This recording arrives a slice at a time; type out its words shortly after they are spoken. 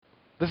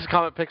This is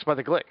Comic Picks by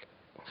the Glick.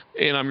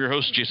 And I'm your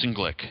host, Jason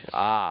Glick.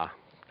 Ah,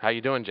 how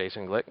you doing,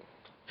 Jason Glick?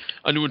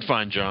 I'm doing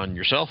fine, John.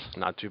 Yourself?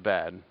 Not too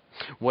bad.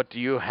 What do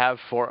you have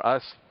for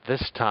us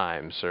this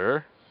time,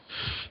 sir?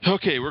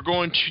 Okay, we're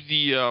going to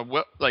the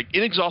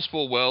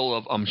inexhaustible well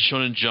of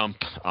Shonen Jump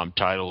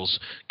titles,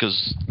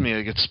 because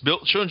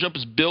Shonen Jump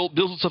builds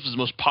itself as the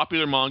most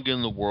popular manga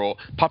in the world,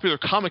 popular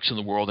comics in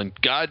the world, and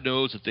God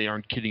knows that they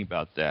aren't kidding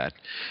about that.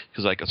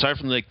 Because aside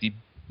from the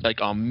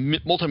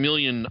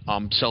multi-million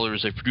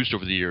sellers they've produced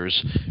over the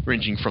years,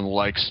 ranging from the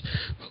likes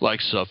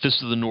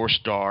Fist of the North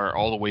Star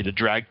all the way to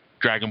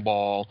Dragon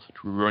Ball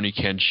to Rurouni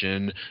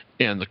Kenshin,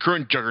 and the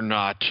current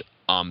juggernaut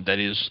that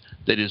is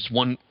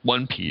One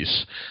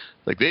Piece.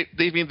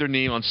 They've made their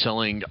name on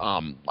selling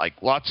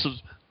lots of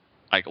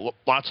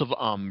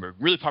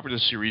really popular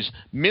series,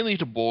 mainly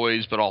to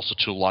boys, but also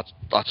to lots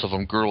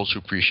of girls who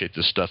appreciate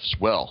this stuff as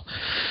well.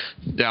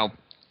 Now,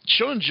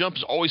 Shonen Jump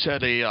has always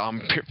had a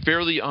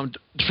fairly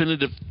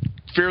definitive,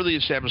 fairly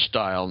established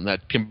style, and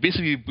that can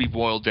basically be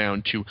boiled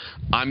down to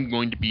I'm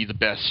going to be the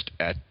best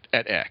at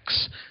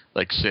X.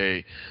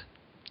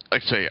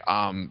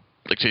 Dragon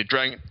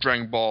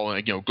Ball,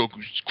 and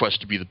Goku's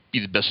quest to be the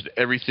best at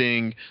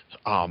everything.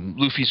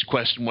 Luffy's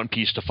quest in One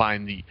Piece to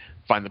find the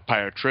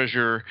pirate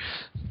treasure.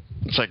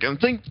 Things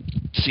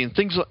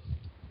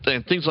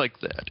like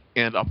that.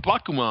 And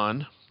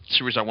Bakuman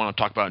series I want to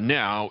talk about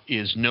now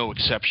is no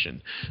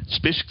exception. It's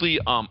basically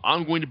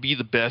I'm going to be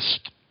the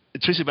best.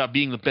 It's basically about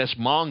being the best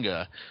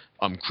manga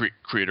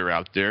creator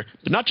out there,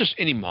 but not just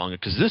any manga,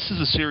 because this is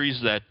a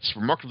series that's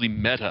remarkably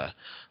meta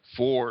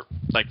for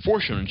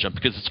Shonen Jump,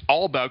 because it's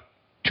all about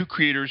two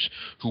creators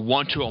who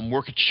want to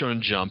work at Shonen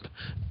Jump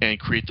and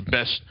create the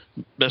best,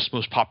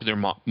 most popular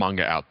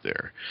manga out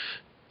there.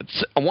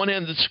 On one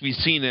hand, this can be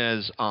seen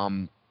as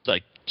the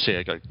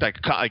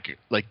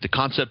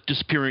concept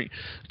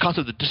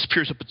that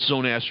disappears up its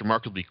own ass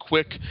remarkably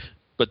quick,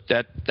 but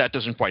that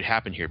doesn't quite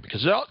happen here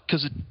because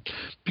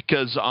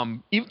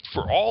even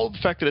for all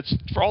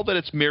that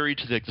it's married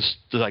to the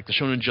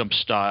Shonen Jump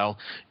style,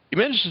 it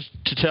manages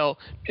to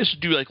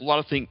do a lot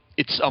of things.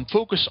 It's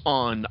focused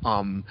on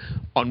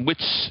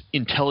wits,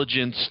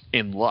 intelligence,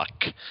 and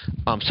luck.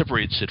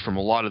 Separates it from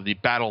a lot of the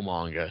battle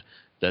manga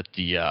that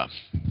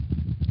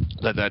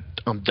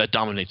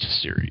dominates the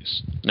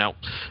series. Now, a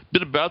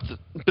bit about the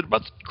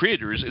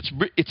creators. It's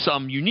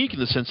unique in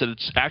the sense that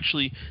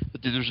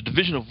that there's a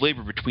division of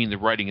labor between the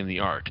writing and the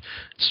art.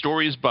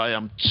 Story is by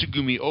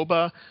Tsugumi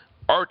Oba.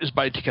 Art is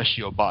by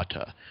Takeshi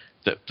Obata.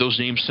 Those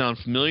names sound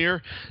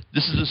familiar.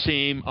 This is the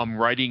same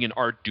writing and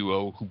art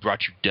duo who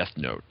brought you Death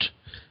Note.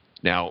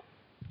 Now,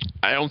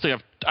 I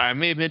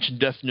may have mentioned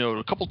Death Note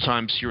a couple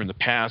times here in the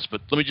past,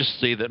 but let me just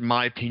say that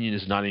my opinion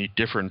is not any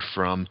different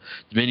from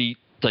many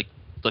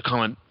the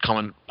common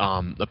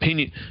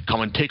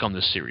take on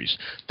this series.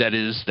 That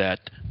is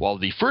that while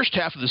the first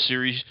half of the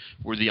series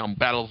were the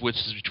battle of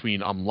wits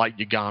between Light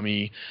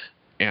Yagami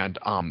and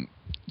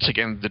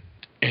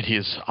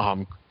his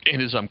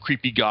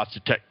creepy goth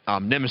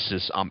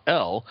nemesis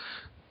L,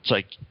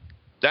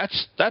 that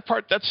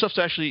stuff's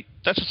actually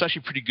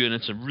pretty good, and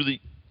it's a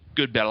really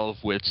good battle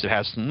of wits. It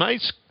has some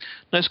nice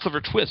clever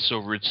twists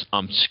over its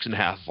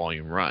 6.5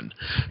 volume run.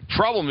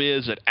 Problem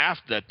is that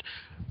after that,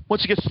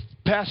 once it gets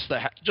past the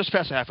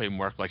halfway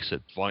mark, like I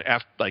said,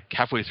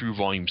 halfway through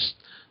volumes,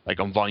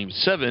 on volume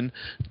 7,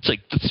 it's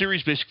the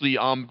series basically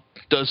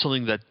does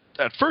something that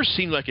at first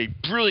seemed like a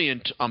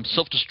brilliant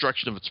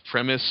self-destruction of its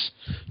premise,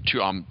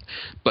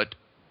 but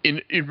in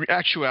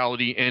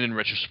actuality and in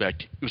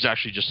retrospect, it was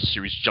actually just a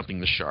series jumping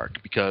the shark,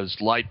 because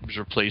Light was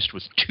replaced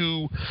with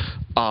two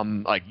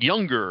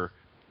younger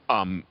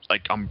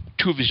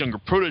two of his younger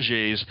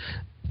proteges.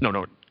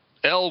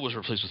 L was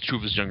replaced with two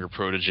of his younger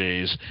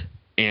proteges,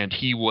 and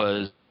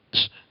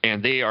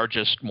they are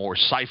just more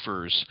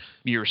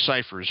mere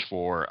ciphers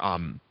for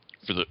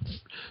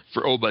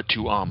Oba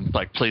to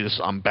play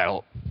this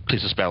battle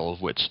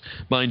of wits.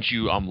 Mind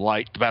you,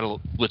 the battle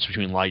of wits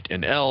between Light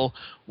and L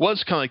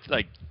was kind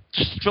of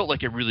just felt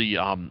like a really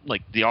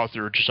the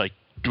author just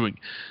doing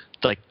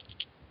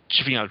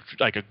shipping out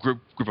a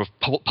group of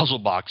puzzle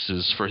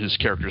boxes for his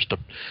characters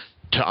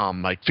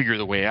to figure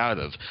the way out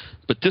of.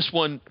 But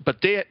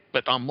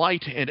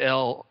Light and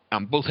L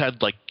both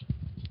had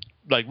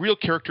real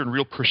character and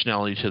real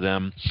personality to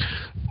them,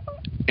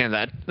 and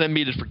that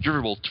made it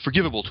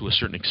forgivable to a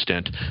certain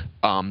extent.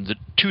 The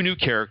two new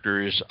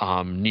characters,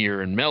 Nier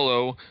and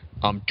Mello,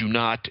 do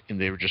not, and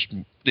they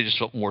just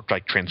felt more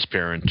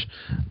transparent.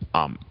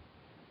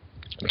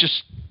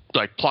 Just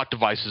plot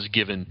devices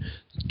given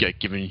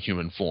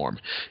human form.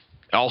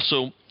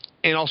 Also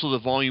the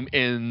volume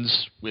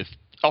ends with.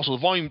 Also,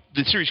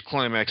 the series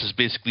climax is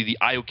basically the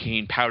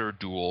Iocane powder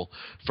duel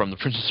from The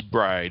Princess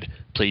Bride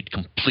played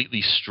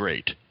completely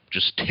straight,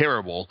 just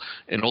terrible,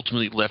 and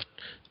ultimately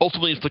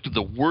inflicted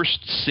the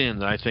worst sin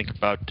that I think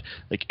about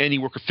any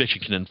work of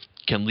fiction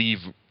can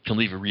leave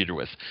a reader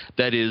with.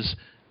 That is,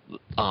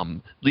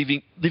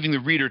 leaving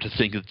the reader to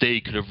think that they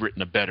could have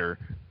written a better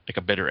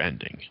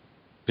ending,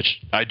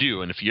 which I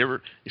do. And if you're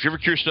ever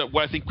curious about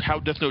what I think how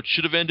Death Note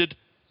should have ended,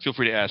 feel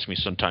free to ask me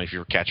sometime if you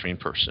ever catch me in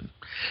person.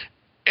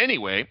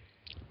 Anyway,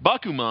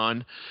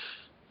 Bakuman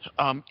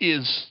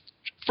is,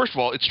 first of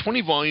all, it's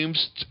 20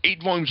 volumes. It's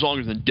 8 volumes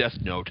longer than Death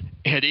Note,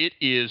 and it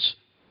is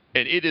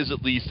at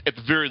least, at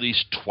the very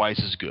least,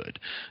 twice as good.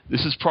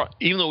 This is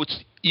even though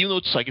it's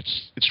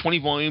 20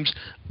 volumes,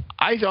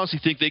 I honestly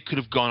think they could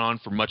have gone on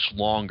for much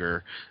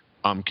longer,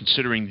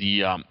 considering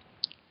the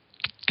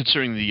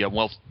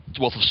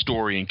wealth of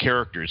story and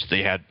characters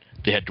they had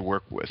to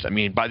work with. I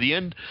mean, by the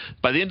end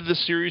of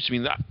this series, I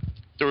mean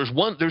there's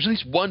at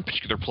least one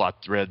particular plot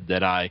thread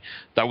that I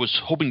was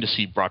hoping to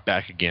see brought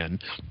back again,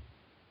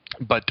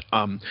 but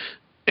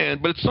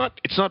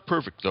it's not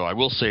perfect, though. I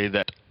will say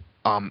that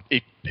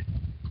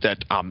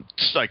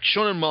it's like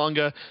shonen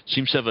manga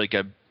seems to have like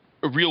a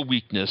real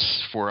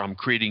weakness for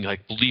creating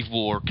like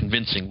believable or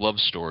convincing love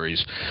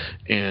stories,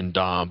 and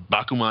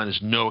Bakuman is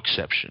no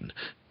exception.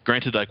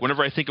 Granted, like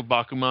whenever I think of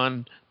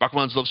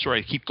Bakuman's love story,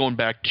 I keep going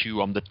back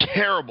to the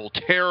terrible,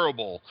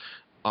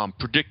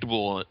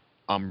 predictable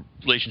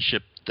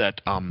relationship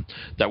that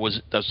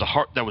was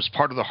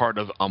part of the heart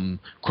of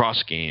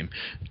Cross Game,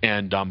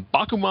 and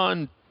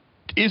Bakuman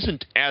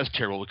isn't as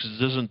terrible because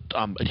it doesn't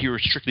adhere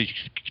strictly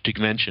to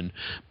convention,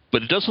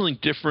 but it does something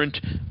different,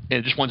 and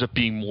it just winds up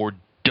being more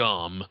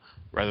dumb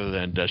rather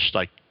than just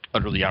like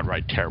utterly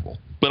outright terrible.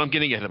 But I'm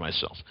getting ahead of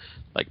myself.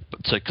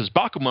 Because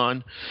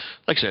Bakuman,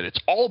 like I said, it's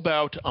all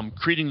about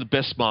creating the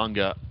best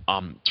manga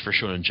for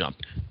Shonen Jump,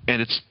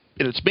 and its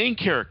main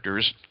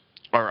characters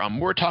are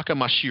Murataka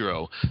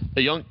Mashiro,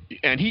 we're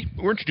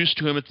introduced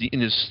to him in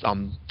his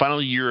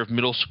final year of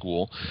middle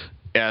school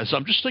as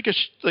just like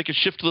a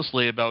shiftless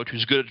layabout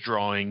who's good at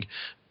drawing,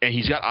 and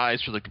he's got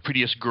eyes for like the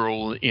prettiest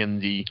girl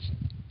in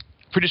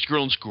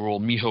school,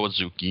 Miho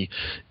Azuki,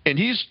 and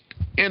he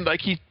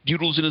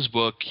doodles in his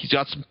book. You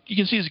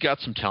can see he's got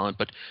some talent,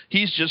 but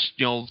he's just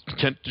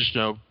content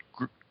to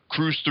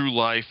cruise through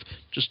life,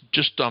 just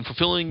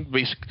fulfilling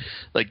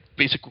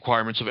basic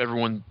requirements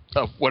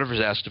of whatever's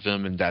asked of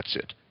him, and that's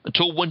it.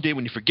 Until one day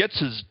when he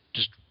forgets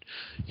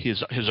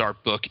his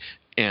art book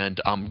and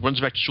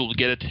runs back to school to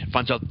get it,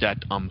 finds out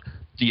that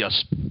the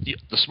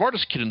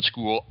smartest kid in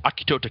school,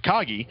 Akito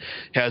Takagi,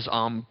 has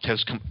found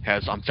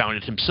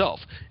it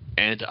himself.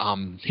 And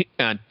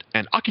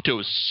Akito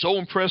is so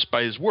impressed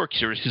by his work.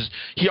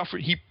 He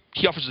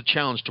offers a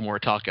challenge to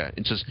Murataka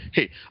and says,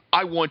 "Hey,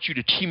 I want you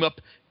to team up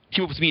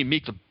with me and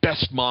make the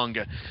best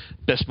manga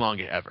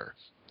ever."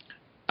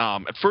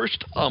 At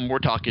first,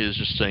 Murataka is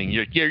just saying,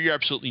 "You're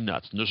absolutely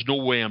nuts. And there's no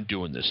way I'm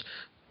doing this."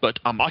 But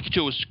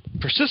Akito is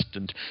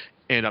persistent,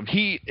 and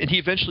he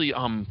eventually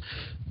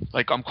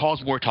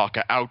calls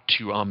Murataka out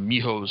to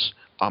Miho's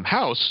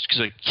house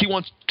because he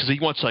wants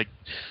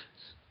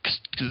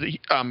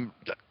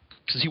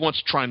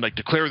to try and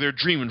declare their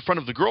dream in front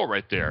of the girl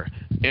right there.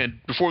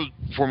 And before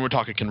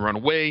Murataka can run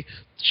away,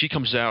 she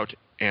comes out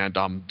and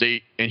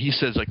he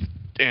says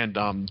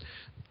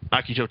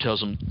Akito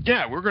tells him,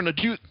 "Yeah, we're gonna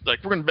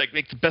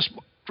make the best.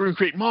 We're gonna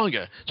create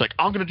manga." It's like,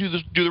 "I'm gonna do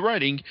the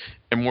writing,"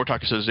 and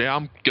Murataka says, "Yeah,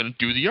 I'm gonna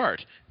do the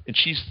art." And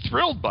she's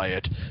thrilled by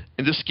it,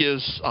 and this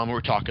gives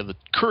Murataka the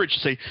courage to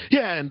say,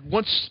 "Yeah, and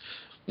once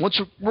our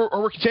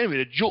work is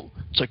animated, will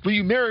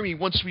you marry me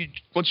once you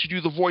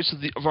do the voice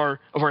of our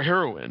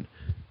heroine?"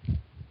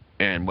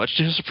 And much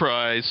to his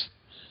surprise,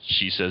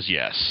 she says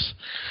yes.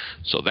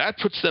 So that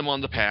puts them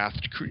on the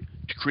path to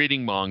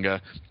creating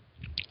manga,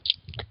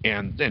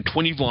 and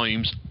 20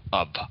 volumes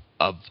of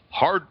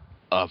hard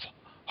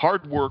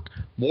work,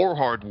 more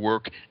hard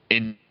work,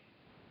 and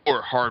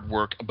more hard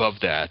work above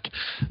that,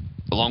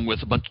 along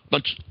with a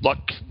bunch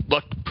luck,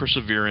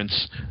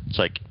 perseverance. It's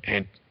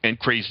and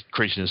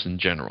craziness in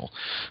general.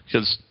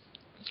 Because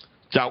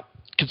now,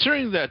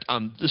 considering that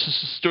the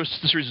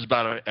series is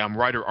about a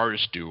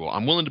writer-artist duo,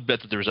 I'm willing to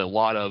bet that there's a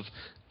lot of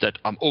that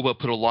Oba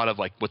put a lot of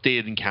what they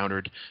had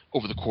encountered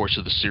over the course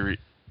of the series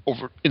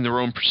in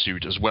their own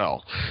pursuit as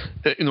well,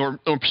 in their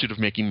own pursuit of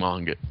making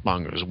manga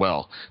as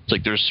well.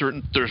 It's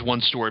there's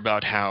one story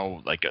about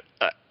how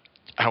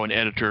how an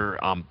editor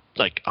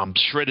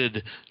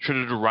shredded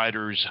a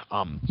writer's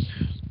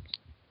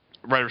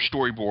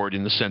storyboard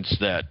in the sense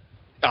that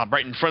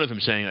right in front of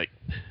him saying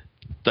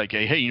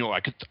hey,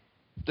 I could.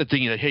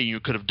 Thinking that, hey, you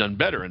could have done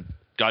better, and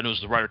God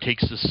knows the writer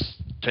takes this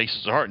to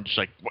heart and just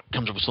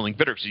comes up with something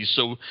better because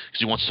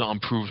he wants to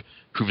prove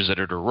his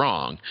editor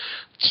wrong.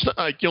 It's,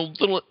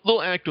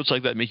 little anecdotes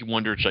like that make you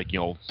wonder. It's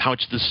how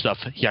much of this stuff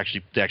they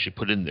actually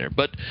put in there.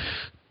 But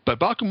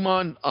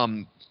Bakuman,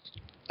 on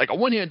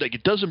one hand,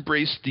 it does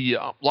embrace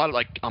a lot of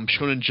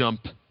Shonen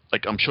Jump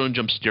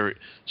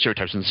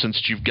stereotypes in the sense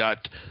that you've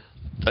got,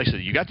 like I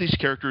said, you got these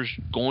characters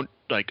going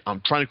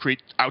trying to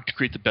create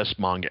the best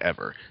manga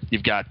ever.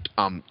 You've got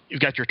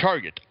your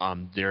target.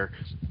 They're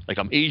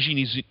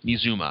Eiji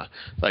Nizuma,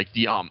 a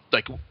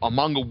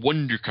manga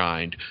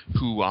wonderkind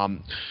who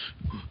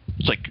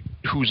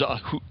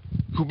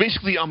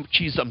basically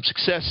achieves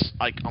success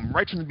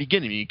right from the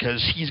beginning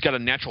because he's got a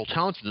natural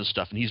talent for this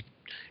stuff, and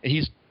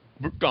he's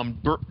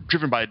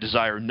driven by a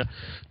desire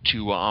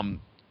to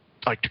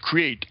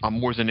create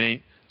more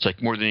than It's like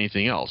more than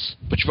anything else.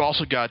 But you've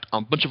also got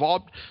a bunch of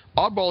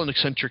oddball and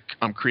eccentric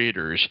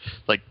creators,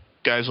 like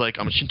guys like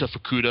Shinta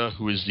Fukuda,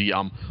 who is the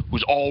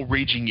who's all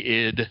raging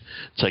id.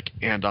 It's like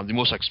and the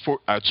most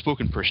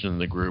outspoken person in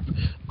the group.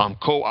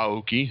 Ko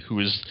Aoki,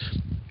 who's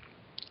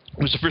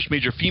the first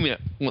major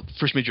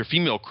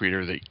female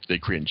creator they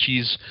created.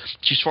 She's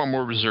far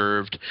more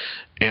reserved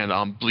and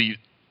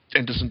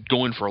and doesn't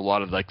go in for a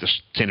lot of like the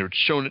standard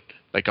shonen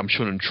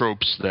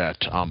tropes that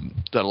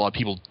a lot of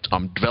people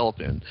dwell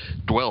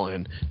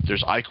in.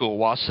 There's Aiko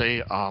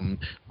Iwase,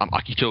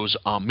 Akito's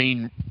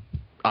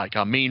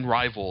main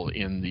rival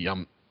in the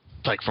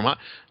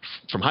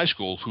from high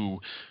school who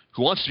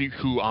wants to be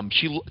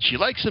she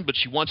likes him, but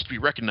she wants to be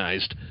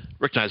recognized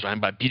by him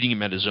by beating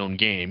him at his own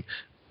game.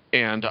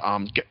 And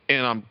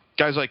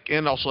guys like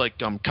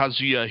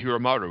Kazuya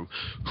Hiromaru,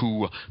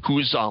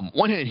 who's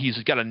one hand he's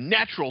got a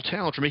natural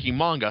talent for making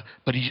manga,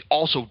 but he's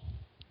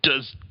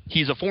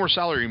a former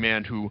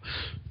salaryman who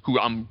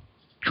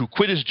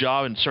quit his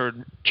job and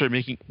started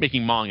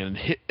making manga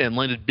and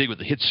landed big with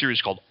a hit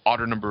series called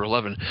Otter Number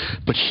 11.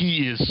 But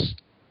he is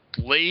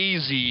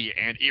lazy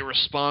and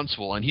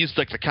irresponsible, and he's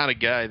like the kind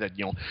of guy that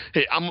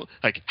hey, I'm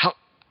like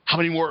how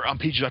many more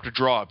pages do I have to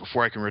draw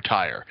before I can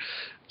retire?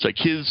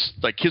 It's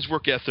like his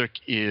work ethic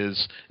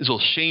is a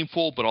little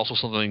shameful, but also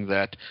something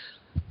that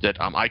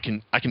I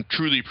can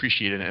truly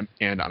appreciate and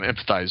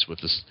empathize with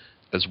this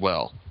as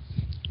well.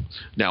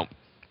 Now,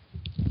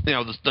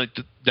 given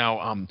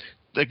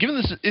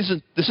this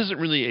isn't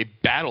really a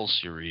battle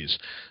series,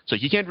 so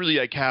you can't really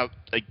have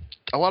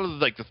a lot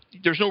of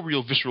there's no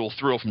real visceral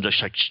thrill from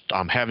just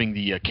having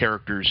the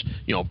characters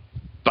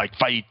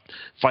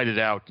fight it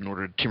out in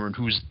order to determine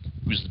who's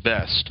the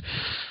best.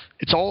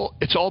 It's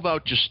all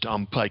about just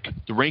the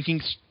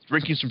rankings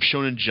from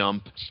Shonen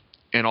Jump,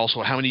 and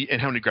also how many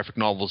graphic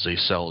novels they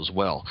sell as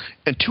well.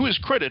 And to his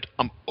credit,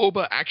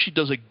 Oba actually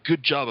does a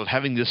good job of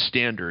having this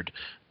standard,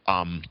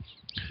 of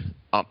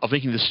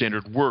making this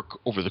standard work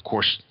over the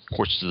course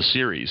of the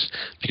series.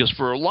 Because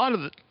for a lot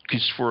of the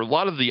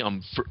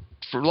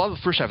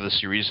first half of the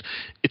series,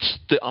 it's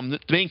the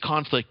main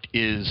conflict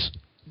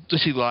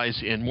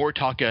lies in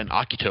Moritaka and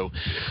Akito,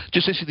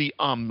 just basically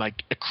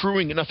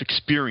accruing enough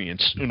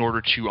experience in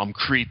order to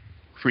create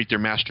their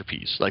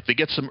masterpiece. Like they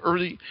get some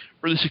early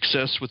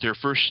success with their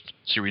first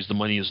series. The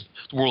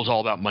world's all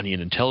about money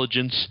and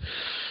intelligence,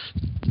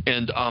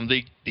 and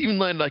they even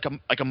land like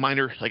a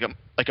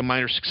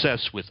minor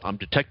success with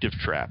Detective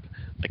Trap,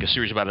 like a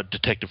series about a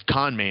detective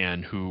con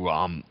man who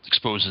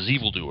exposes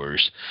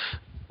evildoers.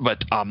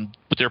 But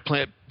their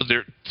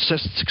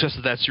success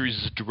of that series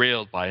is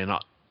derailed by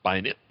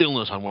an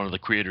illness on one of the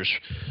creators'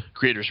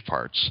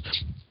 parts,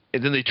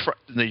 and then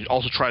they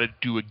also try to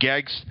do a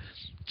gags.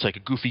 It's like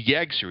a goofy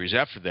gag series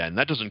after that, and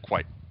that doesn't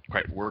quite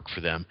work for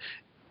them.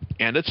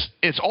 And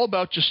it's all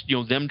about just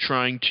them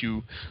trying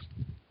to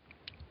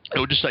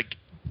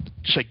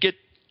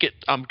get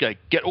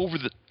over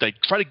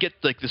try to get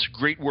this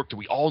great work that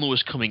we all know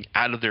is coming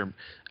out of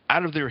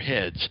their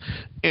heads.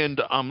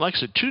 And like I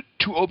said,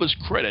 to Oba's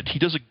credit, he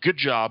does a good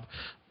job.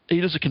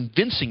 He does a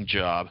convincing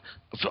job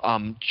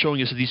of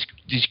showing us that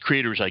these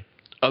creators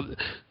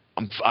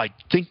I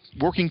think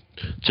working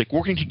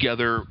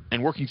together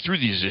and working through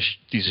these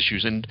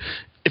issues, and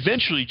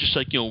eventually just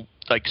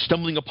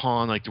stumbling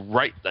upon the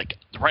right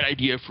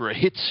idea for a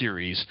hit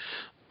series,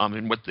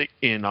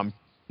 in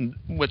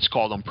what's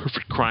called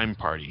Perfect Crime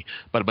Party,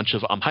 about a bunch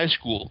of high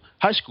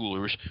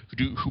schoolers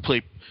who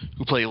play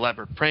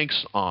elaborate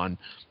pranks on.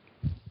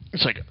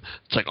 It's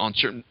like on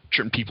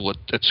certain people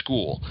at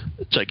school.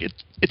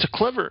 It's a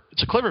clever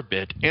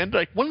bit, and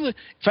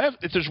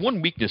if there's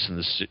one weakness in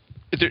this,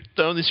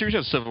 the series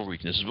has several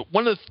weaknesses, but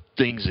one of the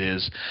things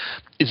is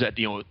that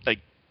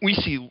we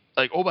see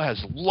Oba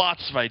has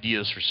lots of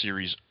ideas for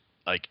series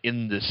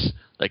in this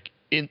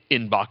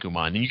in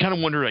Bakuman, and you kind of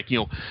wonder hey,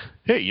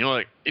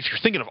 if you're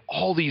thinking of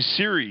all these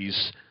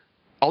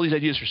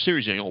ideas for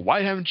series,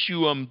 why haven't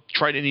you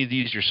tried any of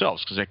these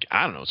yourselves? Because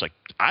I don't know, it's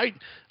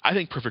I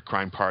think Perfect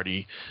Crime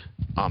Party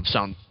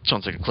sounds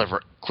like a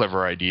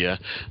clever idea,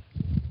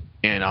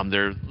 and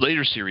their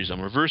later series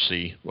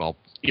Reversi, well,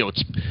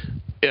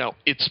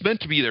 it's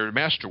meant to be their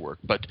masterwork,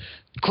 but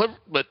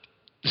the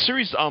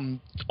series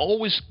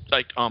always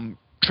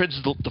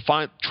treads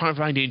trying to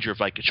find danger of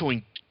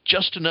showing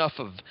just enough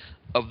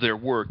of their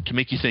work to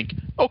make you think,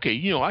 okay,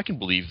 I can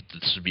believe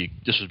this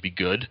would be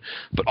good,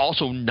 but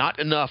also not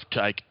enough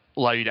to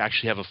allow you to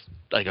actually have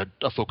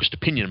a focused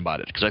opinion about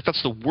it. Because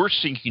that's the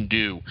worst thing you can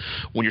do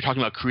when you're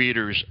talking about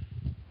creators,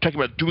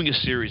 doing a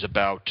series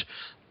about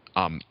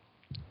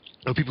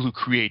people who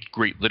create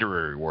great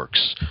literary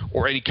works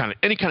or any kind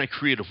of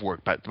creative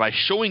work, by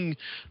showing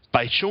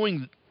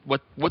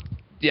what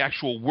the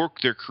actual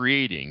work they're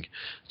creating.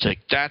 It's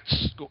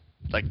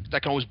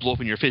that can always blow up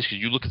in your face because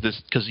you look at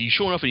this, because you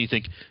show enough and you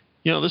think,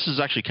 this is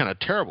actually kind of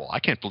terrible. I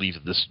can't believe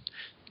that this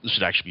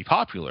would actually be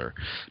popular.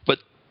 But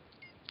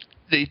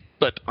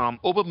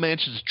Oba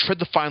manages to tread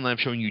the fine line of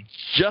showing you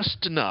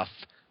just enough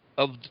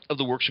of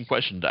the works in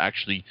question to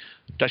actually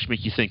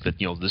make you think that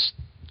these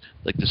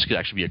could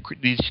actually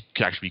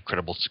be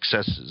credible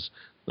successes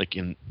like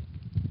in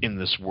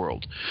this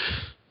world.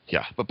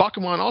 Yeah, but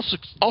Bakuman also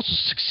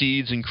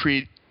succeeds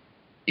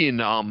in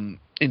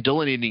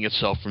delineating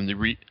itself from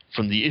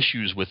the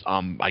issues with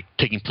like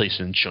taking place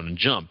in Shonen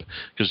Jump,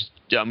 because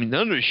I mean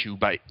another issue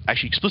by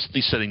actually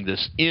explicitly setting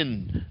this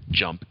in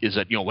Jump is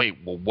that wait,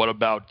 well, what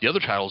about the other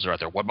titles that are out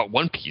there? What about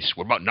One Piece?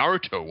 What about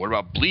Naruto? What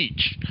about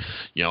Bleach?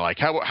 Like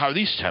how are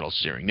these titles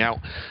steering?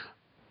 Now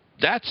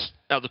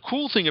the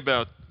cool thing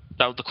about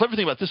the clever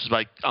thing about this is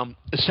like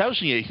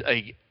establishing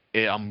a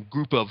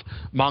group of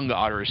manga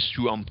artists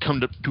who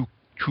who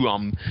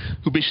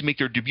basically make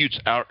their debuts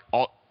out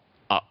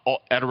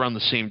at around the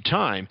same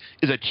time,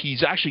 is that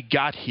he's actually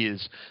got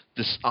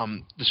this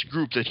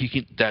group that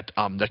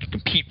that can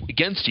compete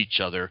against each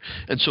other,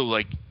 and so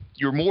like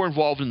you're more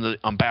involved in the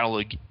battle.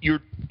 Like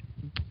you're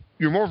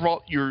more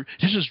involved. Your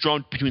attention is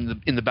drawn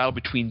in the battle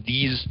between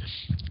these.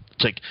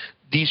 It's like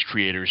these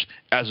creators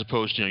as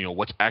opposed to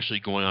what's actually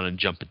going on in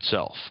Jump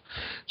itself.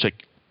 It's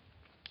like,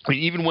 I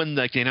mean, even when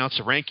like they announce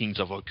the rankings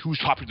of like who's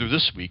popular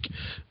this week,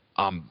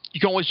 you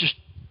can always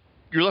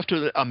you're left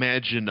to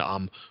imagine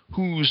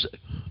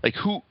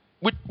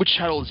which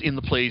title is in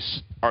the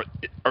place are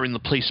in the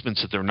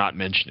placements that they're not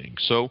mentioning.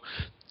 So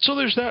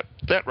there's that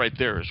right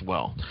there as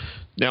well.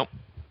 Now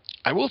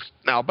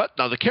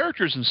the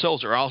characters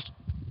themselves are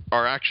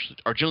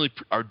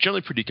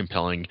generally pretty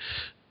compelling.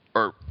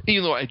 Or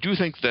even though I do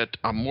think that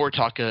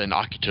Moritaka and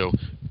Akito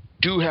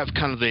do have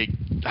they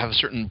have a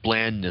certain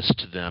blandness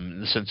to them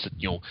in the sense that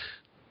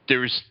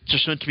there's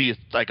just meant to be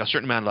like a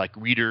certain amount of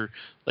reader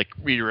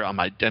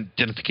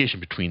identification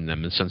between them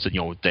in the sense that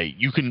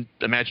you can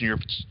imagine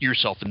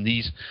yourself in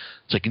these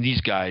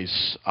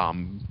guys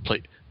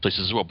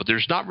places as well. But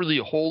there's not really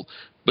a whole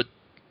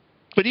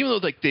but even though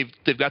they've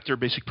got their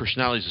basic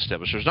personalities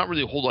established, there's not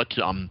really a whole lot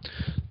to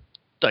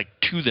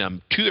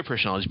to their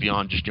personalities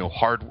beyond just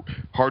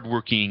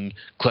hardworking,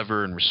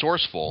 clever, and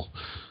resourceful.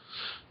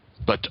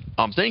 But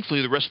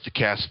thankfully, the rest of the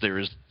cast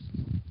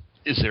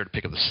is there to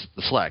pick up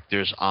the slack.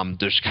 There's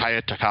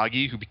Kaya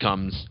Takagi who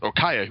becomes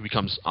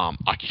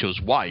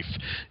Akito's wife.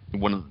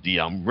 One of the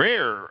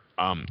rare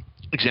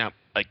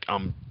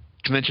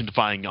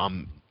convention-defying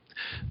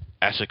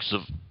aspects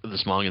of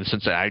this manga in the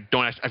sense that I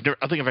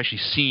think I've actually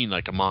seen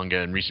a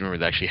manga in recent memory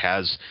that actually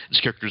has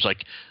this character's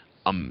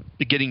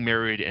getting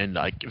married and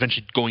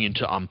eventually going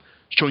into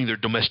showing their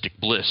domestic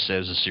bliss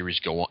as the series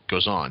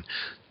goes on.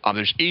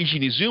 There's Eiji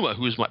Nizuma,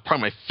 who is probably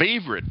my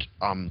favorite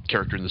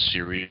character in the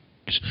series,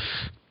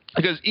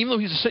 because even though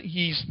he's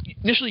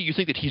initially you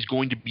think that he's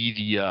going to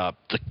be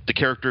the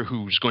character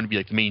who's going to be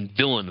the main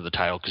villain of the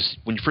title, because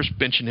when you first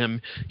mention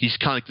him, he's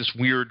kind of like this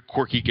weird,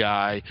 quirky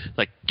guy,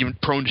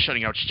 prone to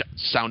shutting out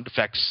sound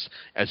effects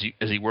as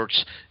he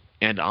works,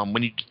 and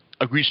when he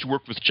agrees to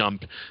work with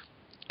Jump.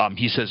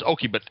 He says,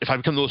 "Okay, but if I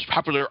become the most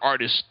popular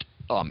artist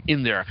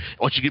in there, I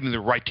want you to give me the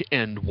right to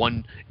end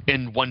one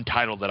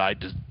title that I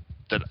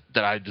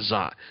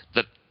decide."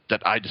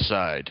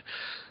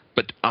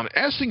 But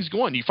as things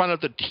go on, you find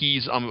out that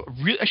he's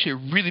actually a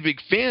really big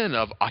fan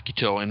of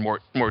Akito and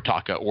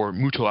Moritaka, or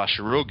Muto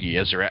Ashirogi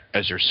as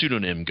their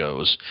pseudonym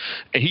goes,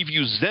 and he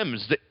views them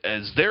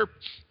as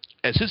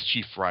his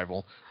chief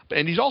rival.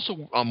 And he's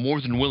also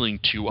more than willing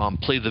to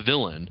play the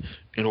villain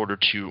in order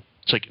to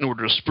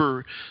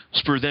spur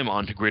them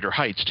on to greater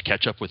heights to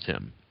catch up with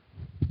him.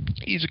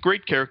 He's a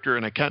great character,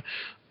 and I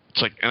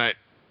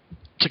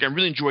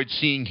really enjoyed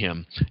seeing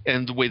him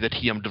and the way that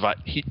he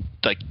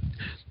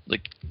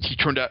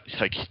turned out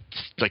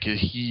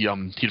he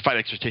defied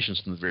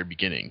expectations from the very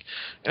beginning.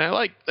 And I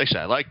like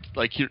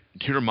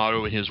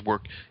Hiromato and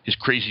his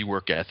crazy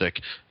work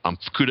ethic.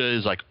 Fukuda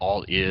is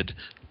all id.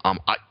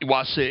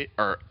 Iwase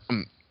or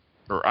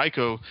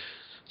Aiko,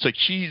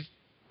 it's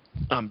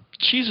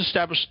she's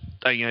established.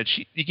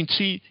 You can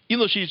see, even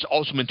though she's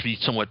also meant to be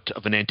somewhat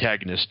of an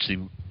antagonist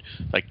to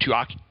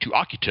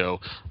Akito,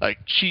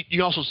 you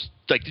can also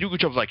they do a good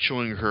job of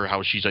showing her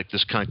how she's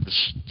this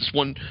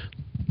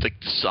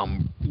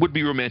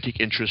would-be romantic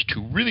interest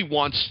who really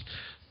wants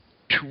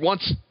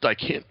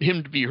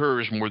him to be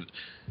hers more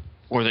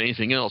than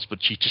anything else, but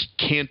she just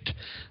can't.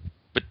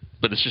 But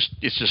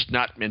it's just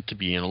not meant to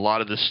be, and a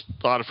lot of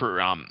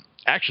her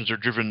actions are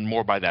driven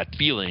more by that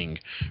feeling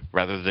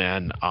rather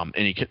than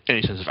any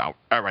sense of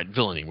outright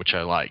villainy, which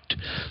I liked.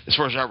 As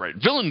far as outright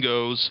villain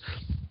goes,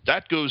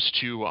 that goes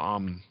to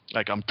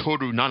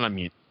Toru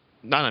Nanamine,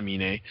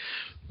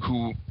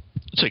 who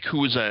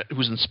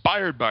was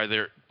inspired by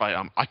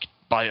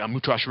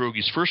Muto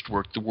Ashirogi's first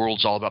work, The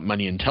World's All About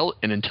Money and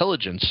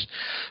Intelligence,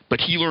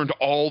 but he learned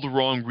all the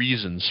wrong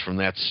reasons from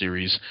that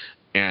series,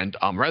 and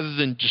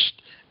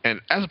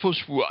as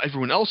opposed to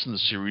everyone else in the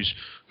series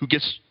who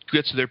gets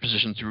to their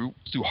position through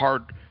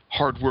hard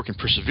work and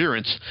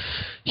perseverance,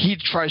 he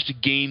tries to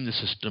game the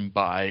system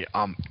by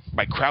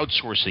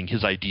crowdsourcing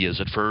his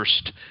ideas at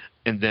first,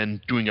 and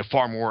then doing a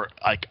far more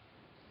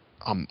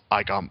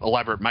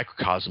elaborate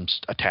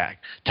microcosms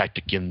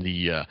tactic in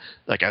the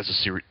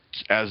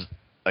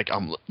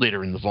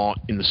later in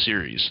the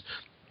series.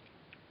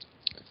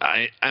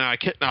 I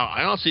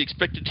honestly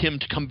expected him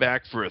to come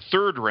back for a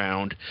third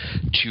round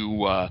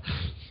to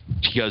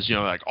because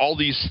like all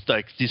these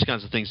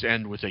kinds of things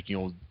end with like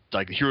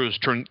the heroes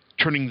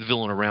turning the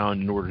villain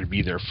around in order to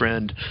be their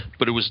friend,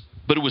 but it was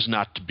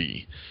not to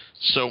be.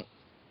 So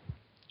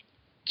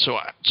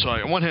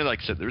on one hand, like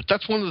I said,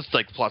 that's one of the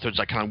plot threads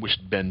I kind of wish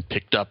had been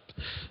picked up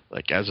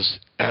as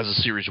the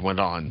series went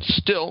on.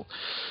 Still,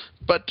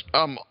 but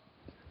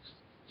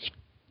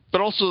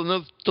also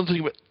another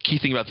key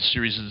thing about the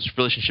series is the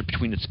relationship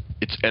between its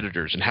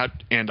editors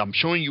and I'm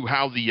showing you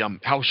how the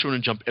how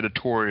Shonen Jump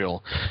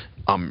editorial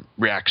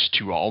reacts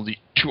to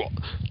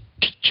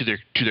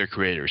their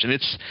creators, and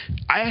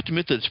I have to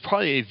admit that it's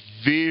probably a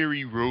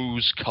very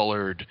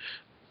rose-colored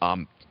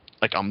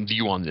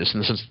view on this, in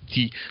the sense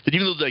that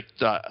even though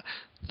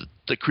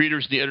the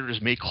creators and the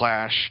editors may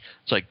clash,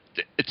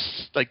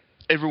 it's like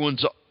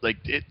everyone's the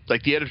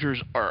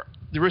editors are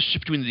the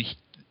relationship between the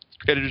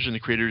editors and the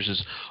creators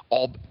is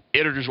all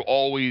editors will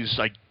always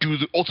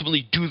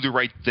ultimately do the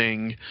right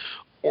thing,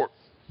 or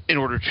in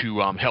order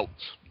to help.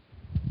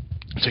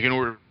 It's in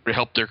order to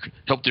help their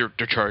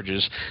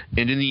charges,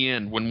 and in the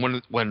end,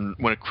 when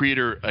a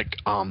creator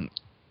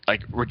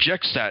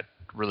rejects that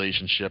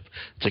relationship,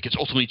 it's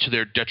ultimately to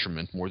their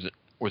detriment more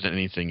than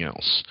anything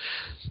else.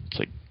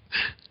 I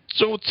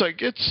wouldn't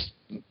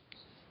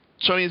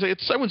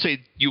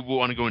say you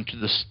want to go into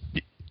the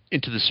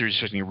series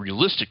expecting a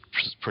realistic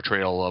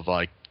portrayal of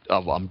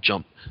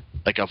Jump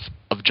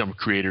Jump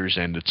creators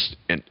and its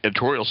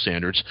editorial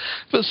standards,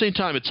 but at the same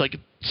time, it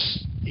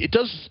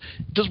does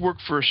work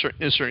in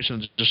a certain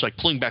sense, just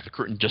pulling back the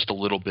curtain just a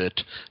little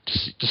bit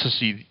to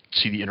see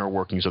the inner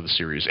workings of the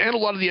series. And a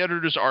lot of the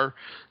editors are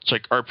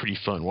pretty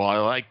fun. While I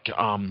like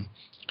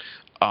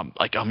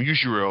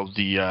Yujiro,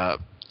 the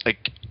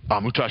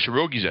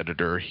Mutashirogi's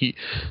editor, he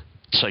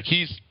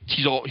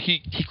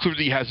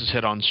clearly has his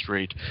head on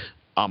straight.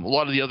 A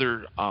lot of the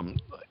other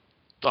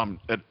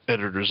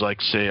editors,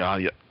 let's see,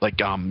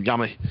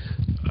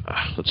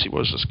 what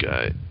was this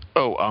guy?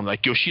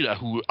 Yoshida,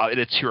 who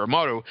edits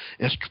Hiramaru,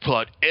 has to pull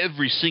out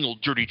every single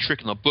dirty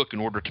trick in the book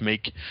in order to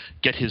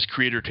get his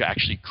creator to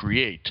actually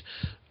create.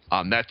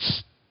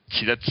 That's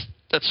a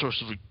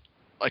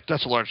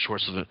large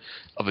source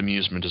of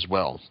amusement as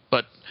well.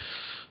 But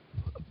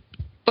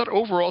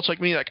overall, it's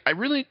I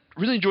really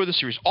enjoy the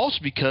series, also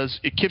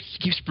because it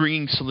keeps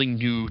bringing something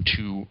new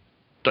to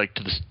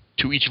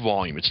each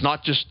volume. It's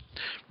not just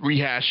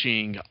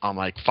rehashing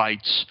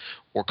fights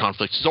or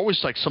conflicts. It's always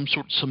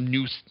some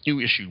new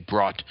issue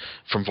brought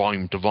from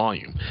volume to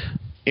volume,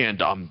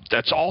 and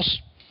that's also.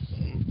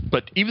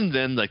 But even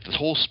then, the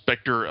whole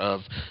specter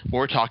of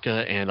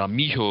Moritaka and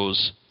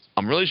Miho's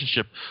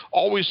relationship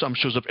always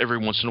shows up every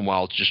once in a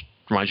while to just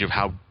remind you of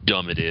how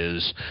dumb it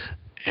is,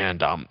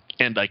 and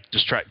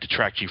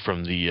detract you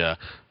from the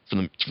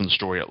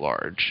story at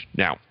large.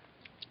 Now,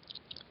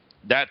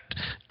 that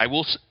I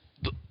will.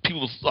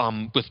 People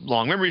with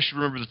long memories should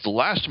remember that the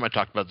last time I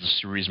talked about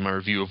this series in my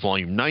review of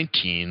Volume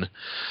 19,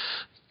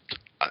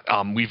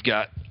 we've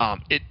got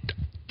it.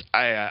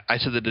 I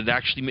said that it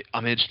actually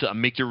managed to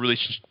make their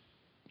relationship.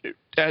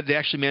 They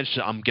actually managed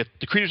to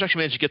the creators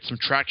actually managed to get some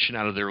traction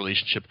out of their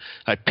relationship,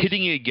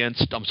 pitting it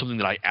against something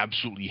that I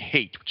absolutely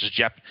hate, which is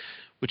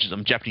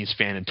Japanese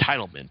fan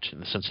entitlement, in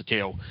the sense that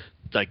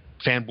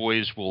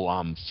fanboys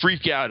will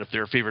freak out if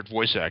their favorite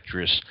voice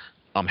actress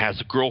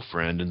has a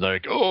girlfriend, and they're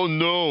oh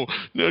no,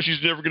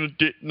 she's never gonna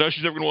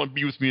want to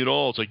be with me at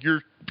all. It's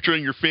you're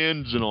betraying your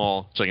fans and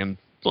all. It's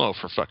oh,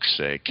 for fuck's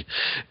sake.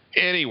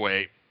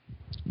 Anyway,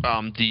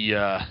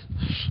 it's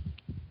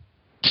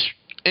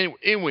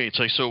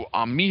so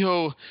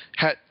Miho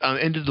had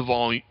ended the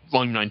volume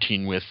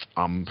 19 with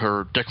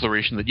her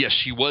declaration that yes,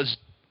 she was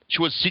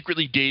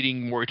secretly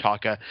dating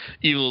Moritaka,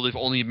 even though they've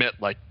only met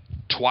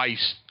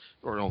twice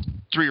or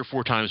 3 or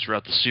 4 times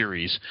throughout the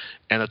series,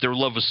 and that their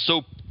love was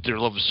so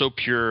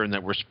pure, and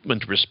that we're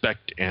meant to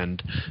respect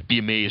and be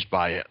amazed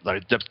by it.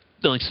 That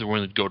lengths they're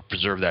willing to go to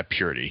preserve that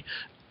purity.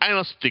 I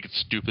honestly think it's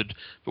stupid,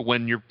 but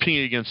when you're pitting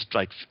it against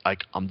the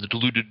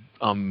deluded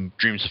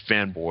dreams of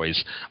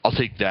fanboys, I'll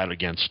take that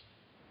against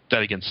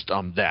that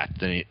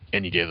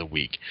any day of the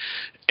week.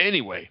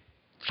 Anyway,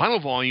 final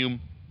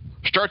volume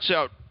starts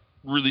out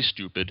really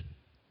stupid,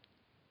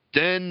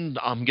 then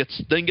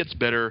gets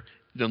better,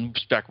 then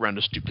loops back around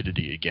to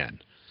stupidity again.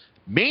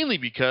 Mainly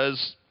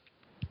because,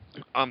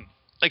 like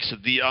I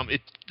said,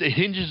 it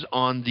hinges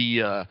on on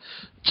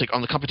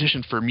the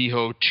competition for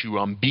Miho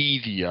to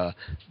be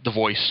the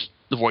voice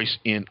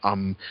in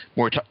Muto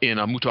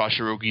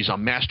Ashirogi's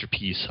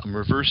masterpiece,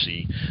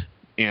 Reversi,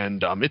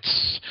 and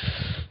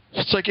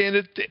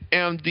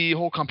and the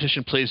whole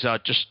competition plays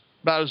out just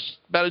about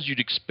as you'd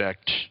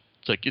expect.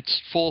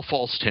 It's full of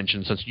false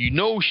tension, since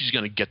she's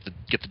going to get the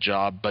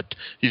job, but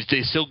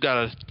they still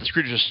the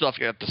creators of stuff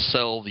got to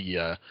sell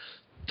the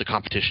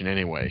competition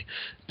anyway.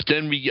 But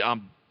then we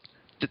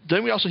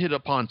also hit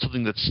upon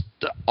something that's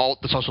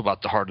also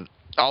about the heart of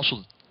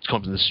also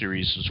comes in this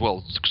series as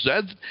well, because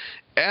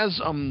as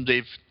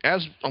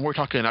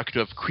Moritaka and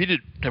Akuto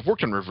have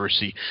worked on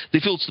Reversi, they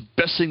feel it's the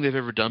best thing they've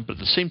ever done. But at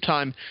the same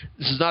time,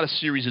 this is not a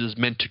series that is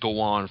meant to go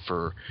on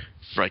for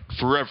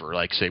forever,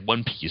 like say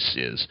One Piece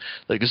is.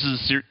 This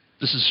is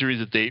this is a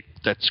series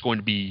that's going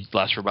to be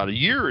last for about a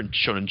year in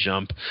Shonen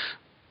Jump,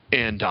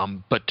 and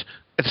but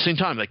at the same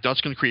time, like, that's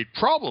going to create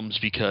problems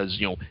because,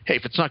 hey,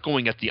 if it's not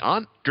going at the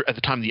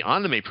time the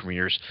anime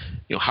premieres,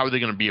 how are they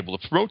going to be able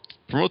to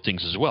promote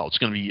things as well? It's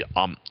going to be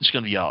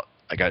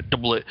like a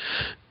double it.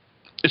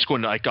 It's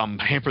going to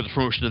hamper the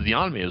promotion of the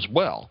anime as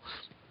well.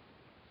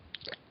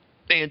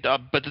 And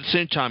but at the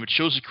same time, it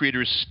shows the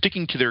creators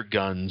sticking to their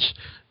guns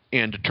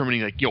and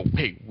determining, like,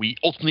 hey, we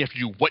ultimately have to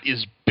do what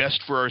is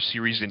best for our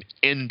series and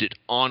end it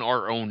on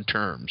our own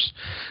terms.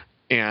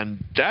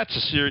 And that's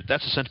a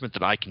sentiment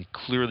that I can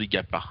clearly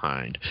get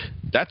behind.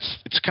 It's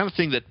the kind of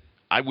thing that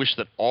I wish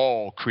that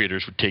all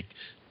creators would take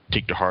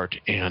to heart,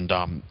 and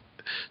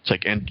it's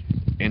like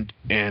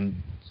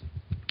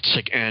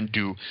and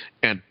do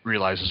and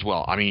realize as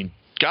well. I mean,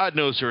 God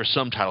knows there are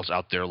some titles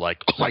out there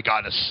like Oh My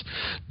Goddess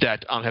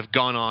that have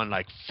gone on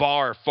like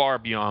far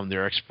beyond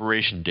their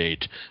expiration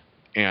date,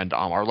 and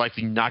are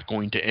likely not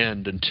going to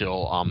end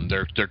until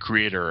their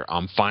creator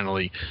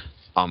finally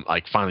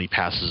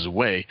passes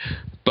away.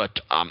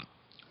 But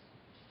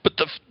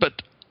that's,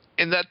 like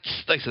I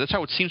said, that's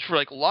how it seems for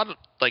like a lot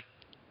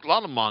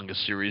of manga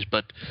series.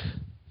 But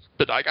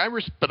I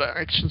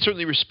can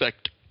certainly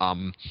respect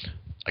Oba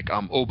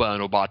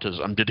and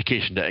Obata's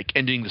dedication to dedication to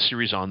ending the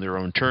series on their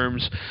own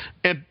terms,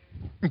 and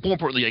more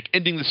importantly, like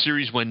ending the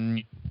series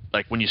when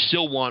you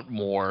still want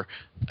more,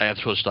 as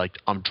opposed to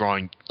I'm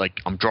drawing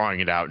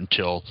it out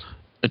until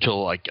it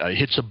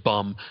hits a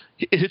bum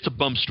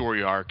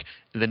story arc,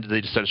 and then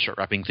they decide to start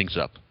wrapping things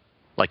up,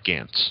 like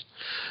Gantz.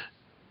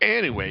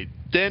 Anyway,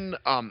 then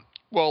the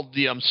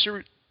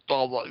series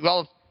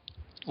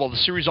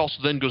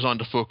also then goes on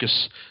to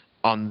focus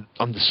on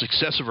the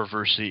success of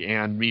Reversi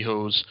and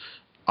Miho's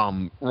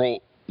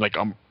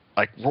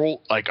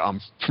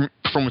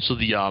performance of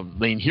the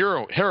main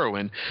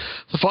heroine.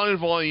 The final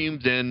volume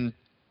then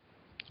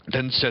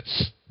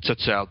sets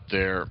out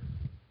their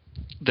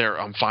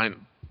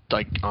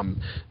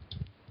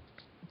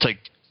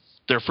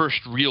their first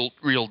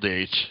real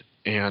date,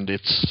 and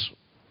it's,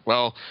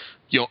 well,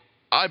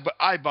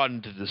 I bought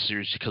into this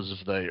series because of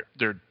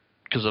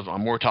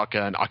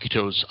Moritaka and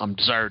Akito's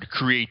desire to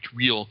create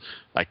real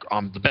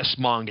the best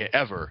manga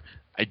ever.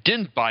 I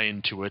didn't buy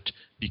into it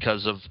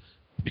because of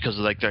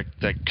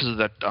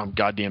that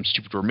goddamn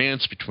stupid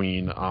romance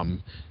between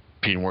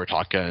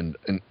Moritaka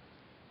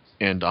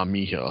and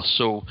Miho.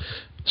 So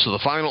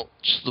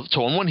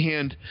on one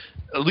hand,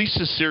 at least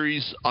this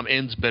series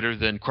ends better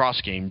than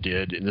Cross Game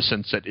did, in the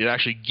sense that it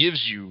actually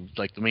gives you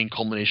like the main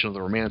culmination of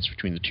the romance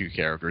between the two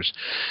characters.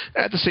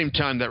 At the same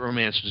time, that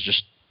romance was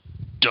just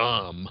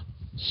dumb.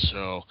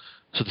 So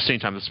at the same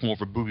time, it's more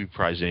of a booby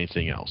prize than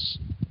anything else.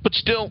 But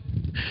still,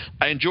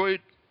 I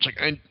enjoyed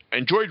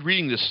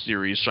reading this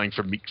series,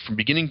 from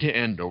beginning to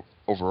end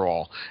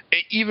overall.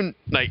 Even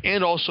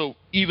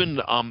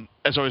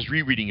as I was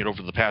rereading it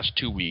over the past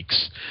 2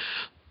 weeks,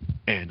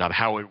 and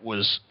how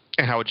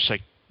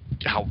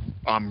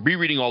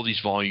rereading all these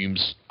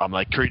volumes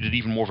created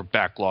even more of a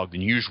backlog than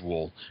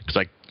usual,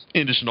 because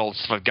in addition to all the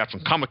stuff I've got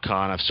from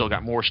Comic-Con, I've still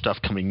got more stuff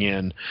coming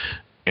in,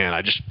 and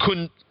I just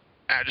couldn't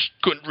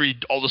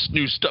read all this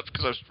new stuff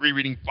because I was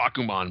rereading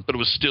Bakuman, but it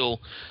was still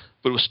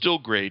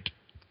great.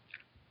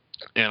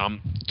 And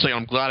I'm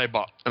glad I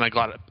bought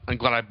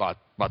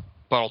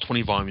all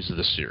 20 volumes of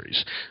this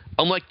series.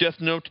 Unlike Death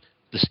Note,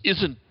 this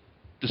isn't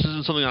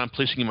something I'm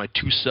placing in my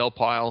to-sell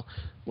pile. I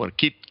want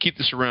to keep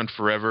this around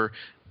forever.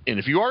 And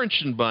if you are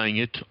interested in buying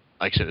it,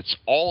 like I said, the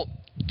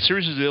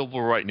series is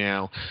available right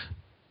now,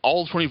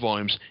 all 20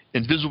 volumes,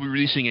 and Viz will be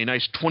releasing a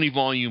nice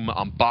 20-volume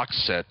box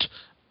set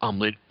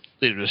later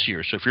this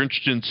year. So if you're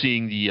interested in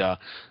seeing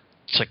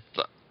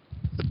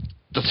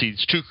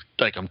it's two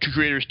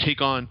creators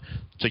take on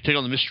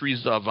the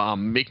mysteries of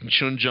making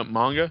Shonen Jump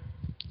manga,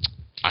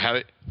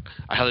 I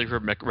highly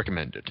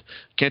recommend it.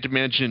 Can't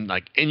imagine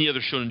any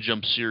other Shonen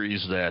Jump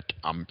series that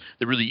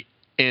really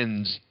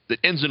ends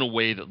in a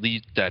way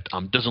that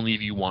doesn't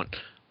leave you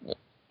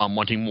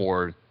wanting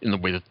more in the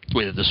way that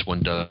this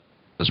one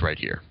does right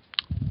here.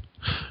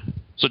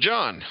 So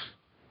John,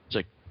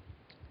 I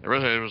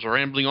was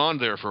rambling on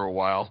there for a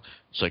while.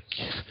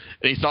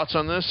 Any thoughts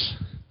on this?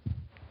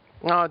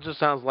 No, it just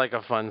sounds like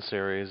a fun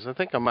series. I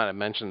think I might have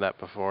mentioned that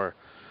before,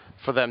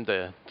 for them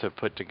to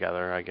put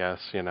together, I guess,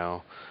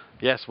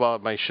 Yes, well,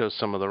 it might show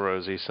some of the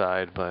rosy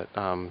side, but,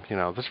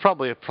 there's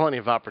probably plenty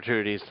of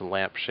opportunities to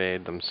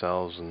lampshade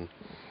themselves and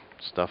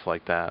stuff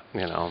like that,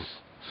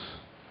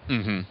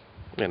 Mm-hmm.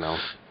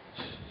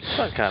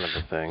 That kind of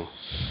a thing.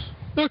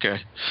 Okay.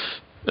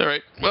 All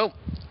right. Well,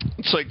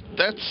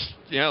 that's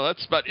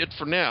about it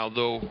for now,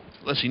 though.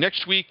 Let's see.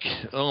 Next week,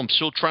 I'm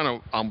still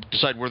trying to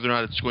decide whether or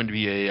not it's going to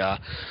be a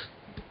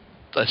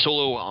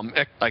solo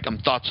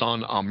thoughts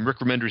on Rick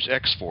Remender's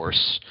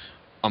X-Force,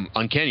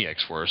 Uncanny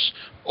X-Force,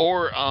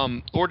 or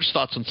just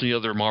thoughts on some of the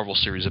other Marvel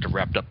series that have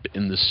wrapped up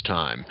in this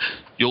time.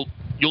 You'll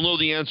know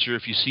the answer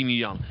if you see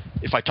me.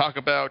 If I talk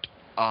about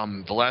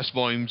the last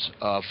volumes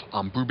of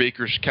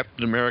Brubaker's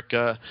Captain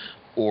America,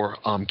 or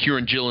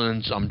Kieran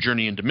Gillen's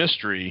Journey into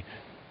Mystery,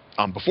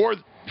 before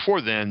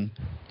then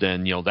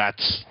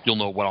that's you'll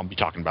know what I'll be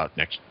talking about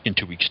in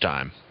 2 weeks'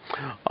 time.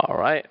 All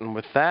right, and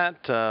with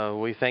that,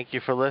 we thank you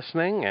for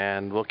listening,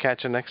 and we'll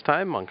catch you next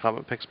time on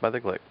Comic Picks by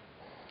the Glick.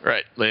 All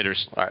right,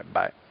 laters. All right,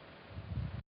 bye.